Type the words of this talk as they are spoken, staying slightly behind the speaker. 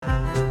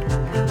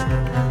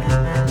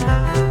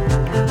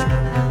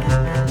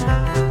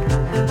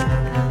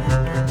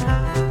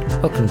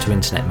to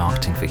Internet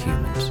Marketing for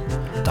Humans,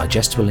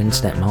 digestible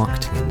internet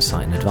marketing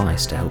insight and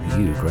advice to help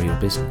you grow your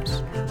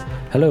business.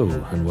 Hello,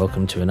 and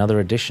welcome to another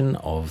edition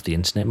of the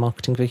Internet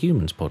Marketing for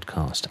Humans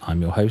podcast.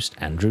 I'm your host,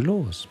 Andrew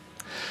Laws.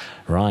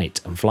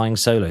 Right, I'm flying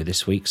solo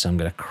this week, so I'm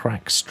going to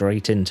crack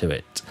straight into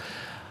it.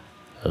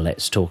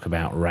 Let's talk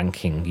about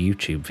ranking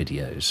YouTube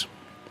videos.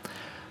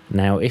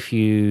 Now, if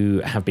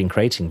you have been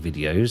creating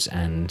videos,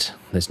 and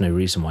there's no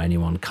reason why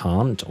anyone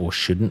can't or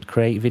shouldn't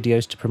create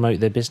videos to promote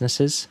their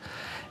businesses,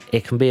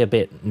 it can be a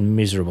bit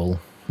miserable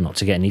not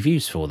to get any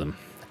views for them.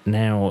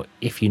 Now,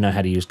 if you know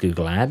how to use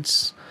Google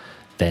Ads,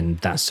 then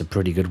that's a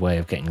pretty good way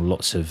of getting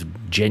lots of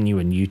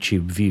genuine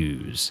YouTube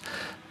views.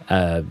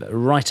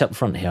 Right up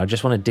front here, I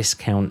just want to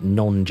discount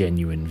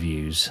non-genuine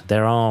views.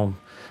 There are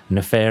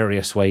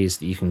nefarious ways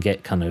that you can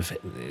get kind of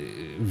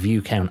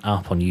view count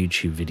up on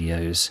YouTube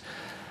videos.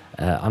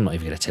 I'm not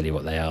even going to tell you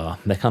what they are.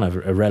 They're kind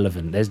of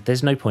irrelevant.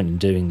 There's no point in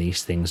doing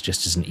these things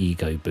just as an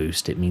ego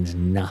boost. It means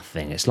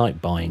nothing. It's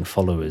like buying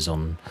followers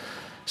on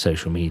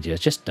social media.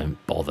 Just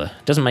don't bother.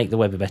 It doesn't make the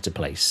web a better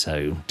place,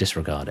 so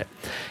disregard it.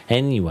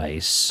 Anyway,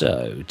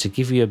 so to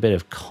give you a bit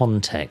of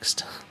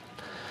context,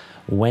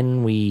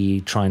 when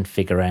we try and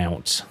figure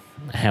out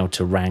how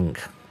to rank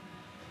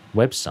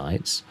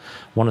websites,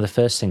 one of the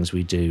first things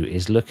we do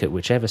is look at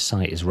whichever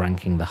site is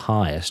ranking the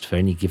highest for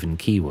any given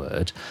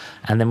keyword,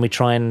 and then we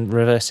try and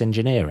reverse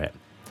engineer it.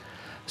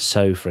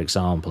 So, for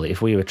example, if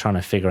we were trying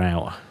to figure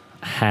out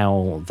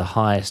how the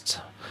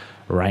highest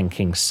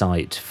ranking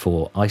site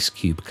for ice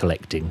cube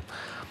collecting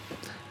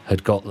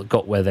had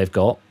got where they've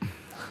got,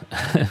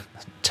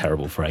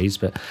 terrible phrase,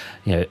 but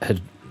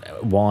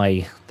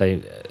why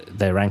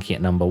they're ranking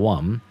at number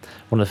one,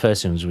 one of the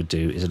first things we'd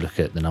do is look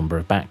at the number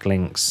of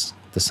backlinks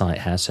the site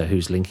has, so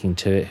who's linking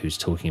to it, who's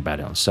talking about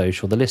it on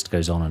social. The list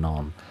goes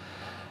on.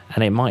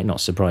 And it might not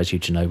surprise you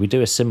to know we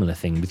do a similar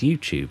thing with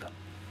YouTube.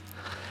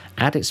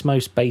 At its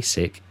most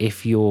basic,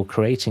 if you're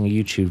creating a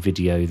YouTube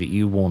video that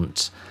you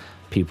want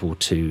people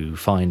to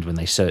find when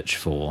they search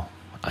for,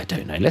 I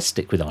don't know, let's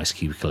stick with ice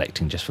cube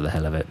collecting just for the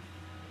hell of it.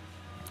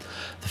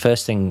 The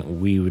first thing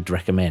we would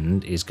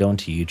recommend is go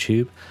onto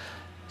YouTube,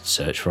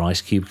 search for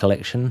ice cube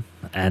collection,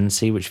 and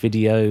see which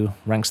video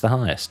ranks the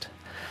highest.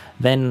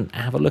 Then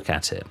have a look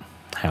at it.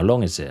 How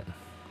long is it?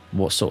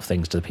 What sort of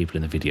things do the people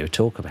in the video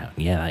talk about?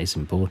 Yeah, that is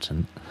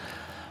important.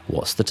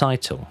 What's the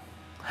title?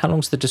 How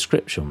long's the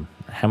description?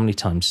 How many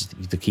times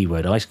does the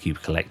keyword ice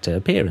cube collector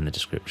appear in the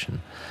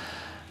description?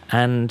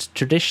 And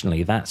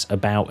traditionally, that's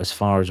about as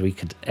far as we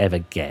could ever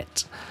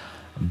get.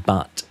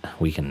 But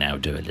we can now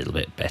do a little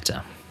bit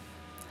better.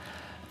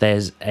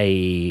 There's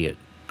a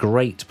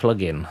great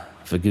plugin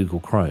for Google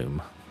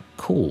Chrome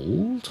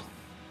called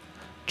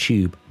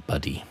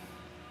TubeBuddy.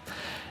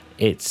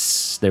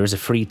 There is a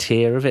free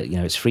tier of it.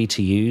 It's free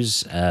to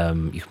use. You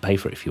can pay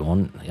for it if you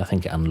want. I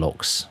think it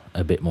unlocks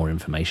a bit more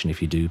information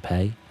if you do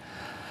pay.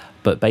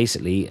 But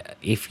basically,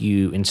 if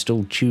you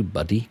install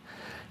TubeBuddy,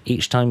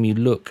 each time you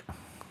look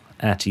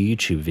at a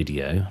YouTube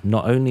video,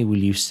 not only will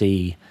you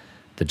see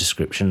the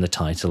description, the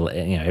title,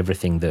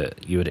 everything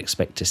that you would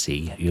expect to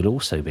see, you'll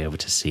also be able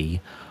to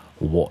see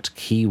what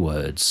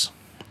keywords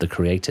the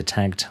creator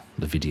tagged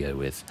the video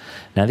with.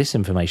 Now, this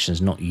information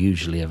is not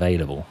usually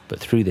available, but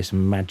through this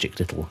magic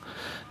little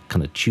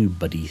kind of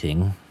TubeBuddy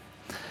thing,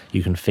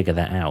 you can figure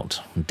that out.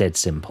 Dead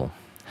simple.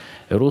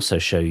 It'll also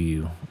show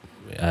you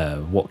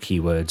what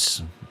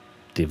keywords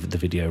the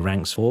video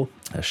ranks for.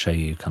 It'll show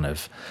you kind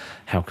of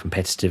how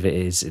competitive it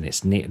is, and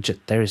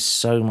there is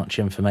so much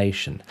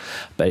information,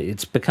 but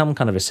it's become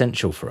kind of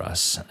essential for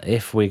us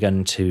if we're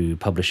going to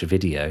publish a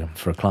video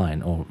for a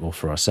client or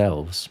for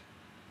ourselves.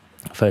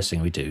 First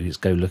thing we do is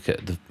go look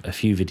at a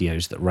few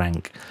videos that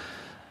rank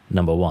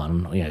number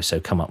one, so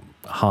come up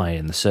high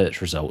in the search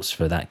results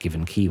for that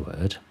given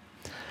keyword,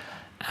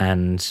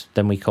 and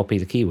then we copy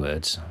the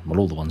keywords,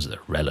 all the ones that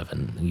are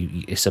relevant.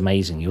 It's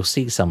amazing. You'll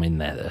see some in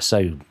there that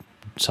are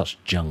such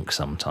junk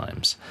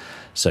sometimes.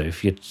 So if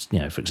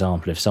for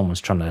example, if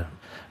someone's trying to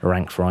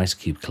rank for ice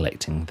cube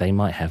collecting, they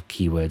might have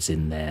keywords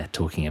in there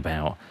talking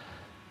about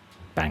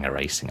banger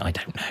racing. I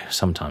don't know.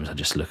 Sometimes I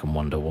just look and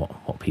wonder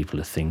what people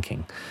are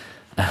thinking.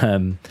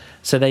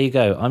 So there you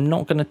go. I'm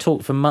not going to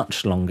talk for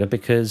much longer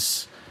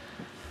because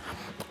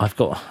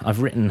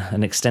I've written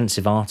an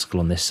extensive article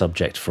on this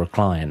subject for a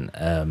client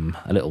a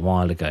little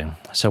while ago.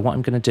 So what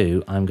I'm going to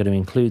do, I'm going to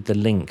include the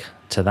link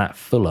to that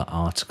fuller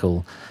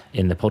article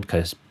in the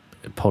podcast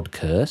in the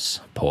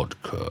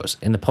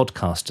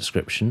podcast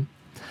description.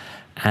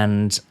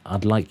 And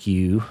I'd like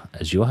you,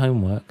 as your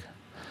homework,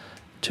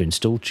 to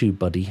install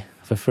TubeBuddy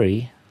for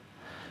free.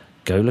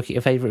 Go look at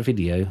your favourite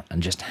video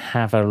and just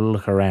have a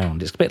look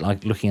around. It's a bit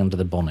like looking under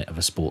the bonnet of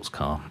a sports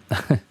car,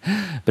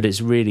 but it's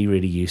really,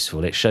 really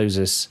useful. It shows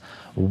us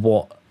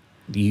what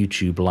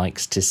YouTube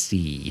likes to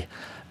see.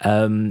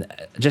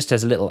 Just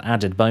as a little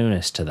added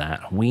bonus to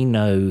that, we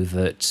know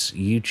that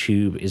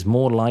YouTube is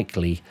more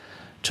likely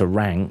to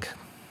rank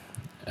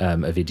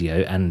a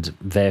video, and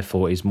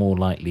therefore is more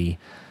likely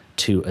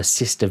to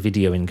assist a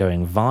video in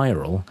going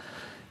viral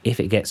if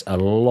it gets a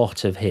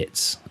lot of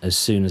hits as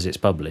soon as it's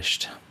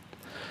published.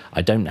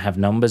 I don't have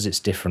numbers. It's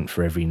different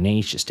for every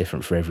niche. It's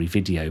different for every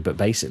video. But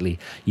basically,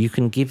 you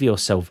can give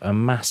yourself a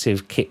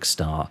massive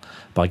kickstart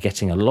by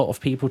getting a lot of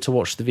people to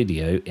watch the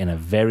video in a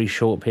very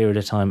short period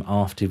of time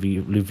after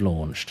you've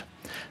launched.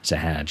 So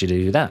how do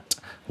you do that?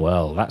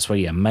 Well, that's where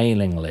your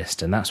mailing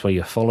list and that's where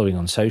your following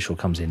on social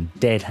comes in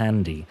dead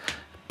handy,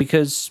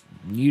 because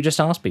you just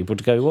ask people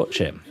to go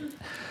watch it.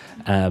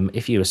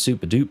 If you were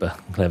super duper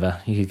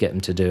clever, you could get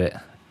them to do it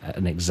at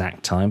an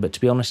exact time, but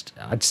to be honest,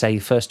 I'd say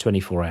the first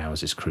 24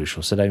 hours is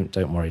crucial, so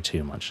don't worry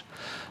too much.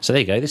 So there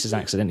you go. This has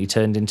accidentally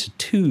turned into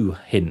 2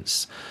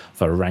 hints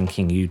for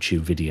ranking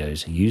YouTube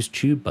videos. Use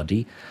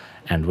TubeBuddy,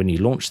 and when you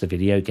launch the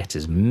video, get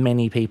as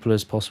many people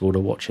as possible to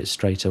watch it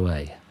straight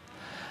away.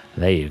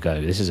 There you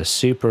go. This is a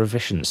super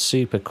efficient,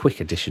 super quick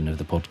edition of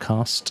the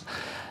podcast.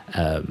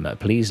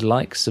 Please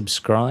like,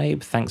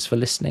 subscribe. Thanks for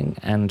listening,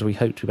 and we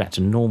hope to be back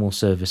to normal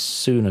service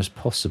soon as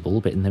possible.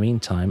 But in the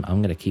meantime,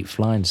 I'm going to keep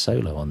flying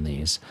solo on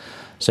these.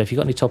 So if you've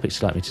got any topics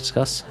you'd like me to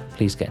discuss,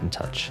 please get in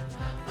touch.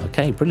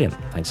 Okay, brilliant.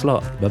 Thanks a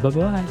lot.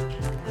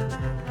 Bye-bye-bye.